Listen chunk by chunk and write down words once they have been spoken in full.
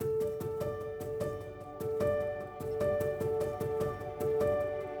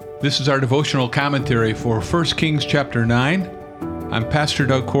This is our devotional commentary for 1 Kings chapter 9. I'm Pastor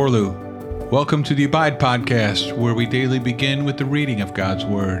Doug Corlew. Welcome to the Abide Podcast, where we daily begin with the reading of God's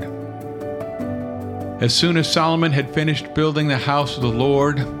Word. As soon as Solomon had finished building the house of the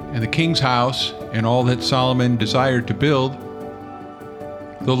Lord and the king's house and all that Solomon desired to build,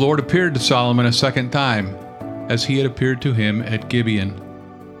 the Lord appeared to Solomon a second time, as he had appeared to him at Gibeon.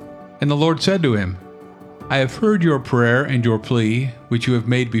 And the Lord said to him, I have heard your prayer and your plea, which you have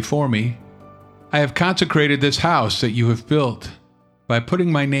made before me. I have consecrated this house that you have built, by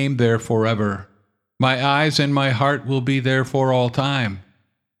putting my name there forever. My eyes and my heart will be there for all time.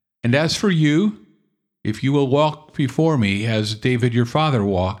 And as for you, if you will walk before me as David your father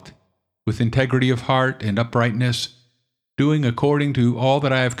walked, with integrity of heart and uprightness, doing according to all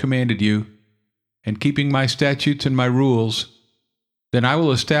that I have commanded you, and keeping my statutes and my rules, then I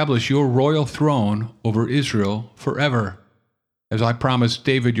will establish your royal throne over Israel forever, as I promised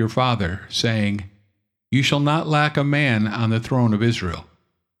David your father, saying, You shall not lack a man on the throne of Israel.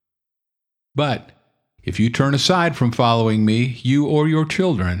 But if you turn aside from following me, you or your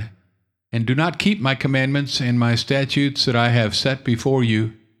children, and do not keep my commandments and my statutes that I have set before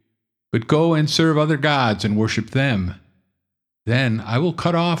you, but go and serve other gods and worship them, then I will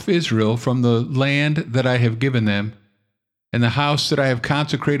cut off Israel from the land that I have given them, and the house that I have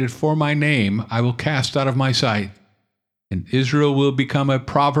consecrated for my name I will cast out of my sight, and Israel will become a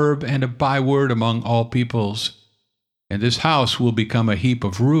proverb and a byword among all peoples, and this house will become a heap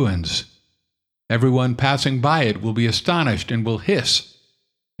of ruins. Everyone passing by it will be astonished and will hiss,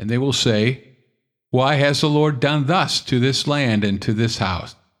 and they will say, Why has the Lord done thus to this land and to this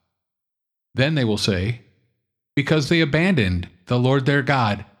house? Then they will say, Because they abandoned the Lord their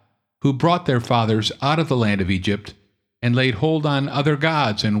God, who brought their fathers out of the land of Egypt, and laid hold on other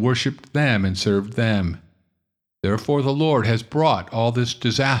gods and worshipped them and served them. Therefore the Lord has brought all this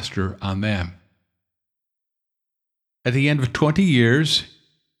disaster on them. At the end of 20 years,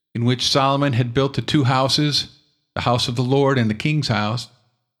 in which Solomon had built the two houses, the house of the Lord and the king's house,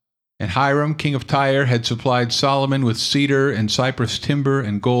 and Hiram, king of Tyre, had supplied Solomon with cedar and cypress timber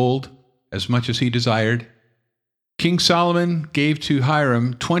and gold, as much as he desired, King Solomon gave to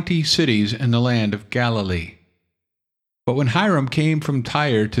Hiram 20 cities in the land of Galilee. But when Hiram came from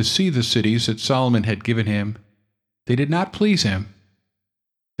Tyre to see the cities that Solomon had given him, they did not please him.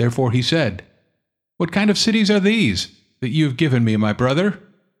 Therefore he said, What kind of cities are these that you have given me, my brother?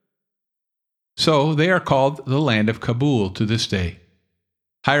 So they are called the land of Kabul to this day.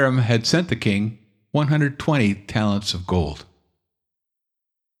 Hiram had sent the king 120 talents of gold.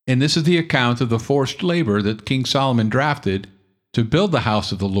 And this is the account of the forced labor that King Solomon drafted to build the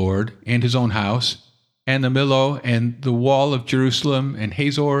house of the Lord and his own house, and the Millo, and the wall of Jerusalem, and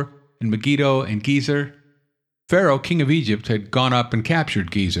Hazor, and Megiddo, and Gezer. Pharaoh, king of Egypt, had gone up and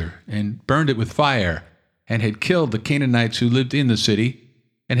captured Gezer, and burned it with fire, and had killed the Canaanites who lived in the city,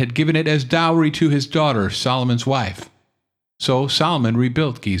 and had given it as dowry to his daughter, Solomon's wife. So Solomon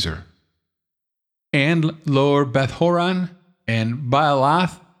rebuilt Gezer. And Lower Beth-horon, and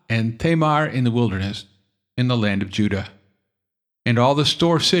Baalath, and Tamar in the wilderness, in the land of Judah. And all the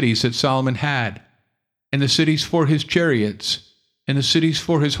store cities that Solomon had, and the cities for his chariots, and the cities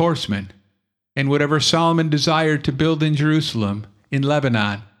for his horsemen, and whatever Solomon desired to build in Jerusalem, in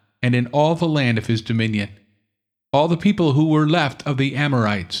Lebanon, and in all the land of his dominion. All the people who were left of the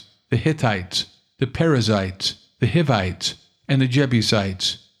Amorites, the Hittites, the Perizzites, the Hivites, and the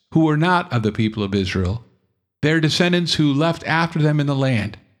Jebusites, who were not of the people of Israel, their descendants who left after them in the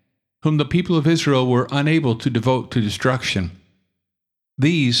land, whom the people of Israel were unable to devote to destruction.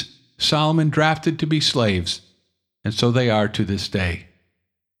 These Solomon drafted to be slaves, and so they are to this day.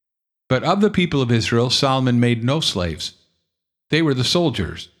 But of the people of Israel, Solomon made no slaves. They were the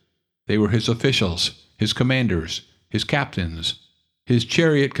soldiers. They were his officials, his commanders, his captains, his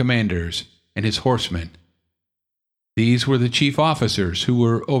chariot commanders, and his horsemen. These were the chief officers who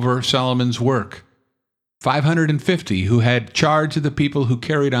were over Solomon's work, 550 who had charge of the people who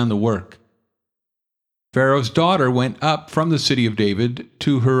carried on the work. Pharaoh's daughter went up from the city of David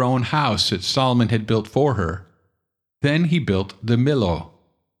to her own house that Solomon had built for her. Then he built the Millo.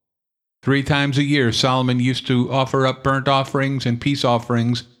 3 times a year Solomon used to offer up burnt offerings and peace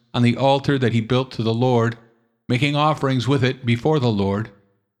offerings on the altar that he built to the Lord, making offerings with it before the Lord.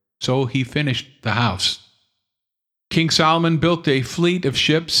 So he finished the house. King Solomon built a fleet of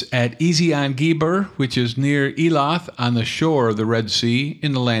ships at Ezion-Geber, which is near Elath on the shore of the Red Sea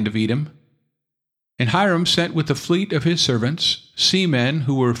in the land of Edom. And Hiram sent with the fleet of his servants, seamen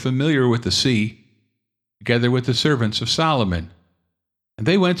who were familiar with the sea, together with the servants of Solomon. And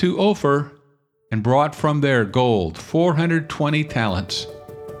they went to Ophir and brought from there gold, 420 talents,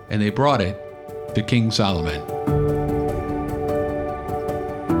 and they brought it to King Solomon.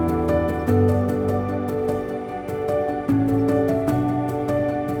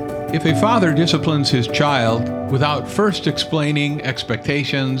 If a father disciplines his child without first explaining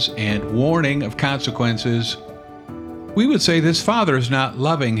expectations and warning of consequences, we would say this father is not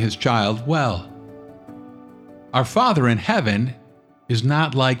loving his child well. Our Father in heaven is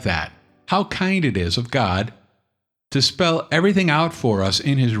not like that. How kind it is of God to spell everything out for us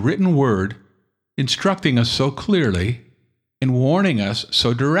in His written word, instructing us so clearly and warning us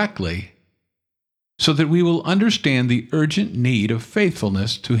so directly, so that we will understand the urgent need of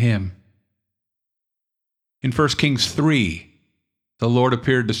faithfulness to Him. In 1 Kings 3, the Lord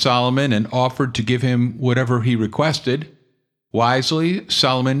appeared to Solomon and offered to give him whatever he requested. Wisely,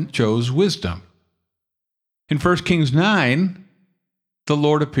 Solomon chose wisdom. In 1 Kings 9, the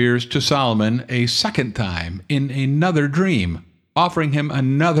Lord appears to Solomon a second time in another dream, offering him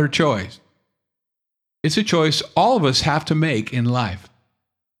another choice. It's a choice all of us have to make in life.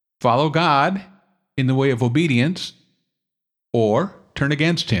 Follow God in the way of obedience, or turn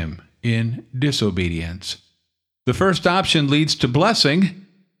against Him in disobedience. The first option leads to blessing.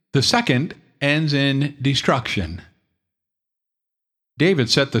 The second ends in destruction. David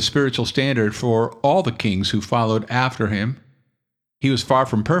set the spiritual standard for all the kings who followed after him. He was far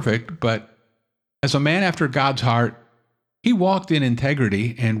from perfect, but as a man after God's heart, he walked in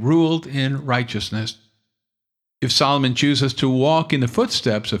integrity and ruled in righteousness. If Solomon chooses to walk in the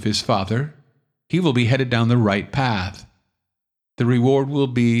footsteps of his father, he will be headed down the right path. The reward will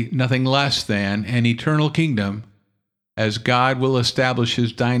be nothing less than an eternal kingdom, as God will establish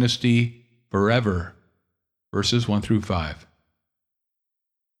His dynasty forever. Verses 1 through 5.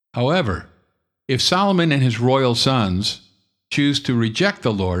 However, if Solomon and his royal sons choose to reject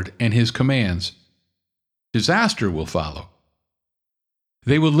the Lord and His commands, disaster will follow.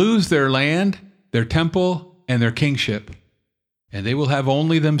 They will lose their land, their temple, and their kingship, and they will have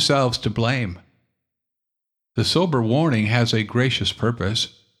only themselves to blame. The sober warning has a gracious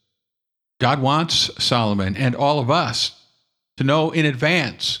purpose. God wants Solomon and all of us to know in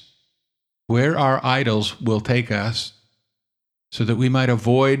advance where our idols will take us, so that we might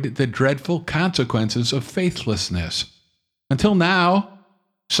avoid the dreadful consequences of faithlessness. Until now,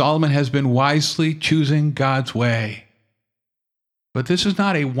 Solomon has been wisely choosing God's way. But this is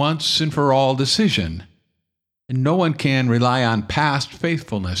not a once-and-for-all decision, and no one can rely on past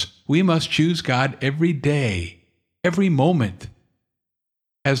faithfulness. We must choose God every day, every moment.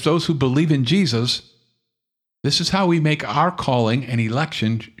 As those who believe in Jesus, this is how we make our calling and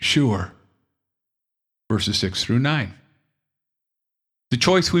election sure. Verses 6 through 9. The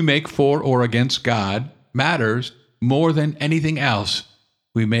choice we make for or against God matters more than anything else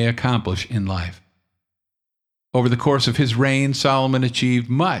we may accomplish in life. Over the course of his reign, Solomon achieved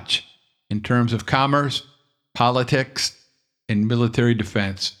much in terms of commerce, politics, and military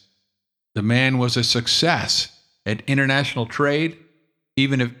defense. The man was a success at international trade,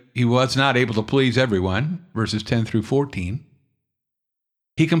 even if he was not able to please everyone, verses 10 through 14.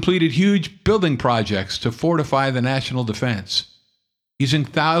 He completed huge building projects to fortify the national defense, using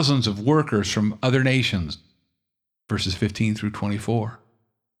thousands of workers from other nations, verses 15 through 24.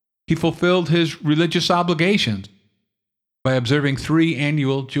 He fulfilled his religious obligations by observing 3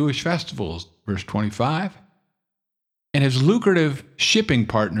 annual Jewish festivals, verse 25, and his lucrative shipping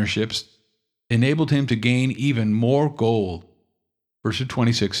partnerships enabled him to gain even more gold, verses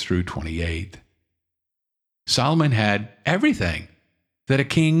 26 through 28. Solomon had everything that a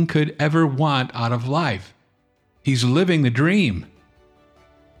king could ever want out of life. He's living the dream.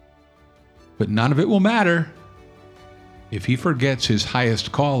 But none of it will matter if he forgets his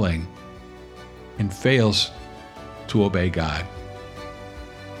highest calling and fails to obey God.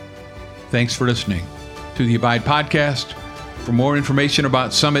 Thanks for listening to the Abide Podcast. For more information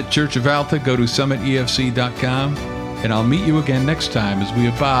about Summit Church of Alta, go to summitefc.com. And I'll meet you again next time as we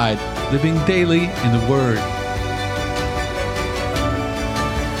abide, living daily in the Word.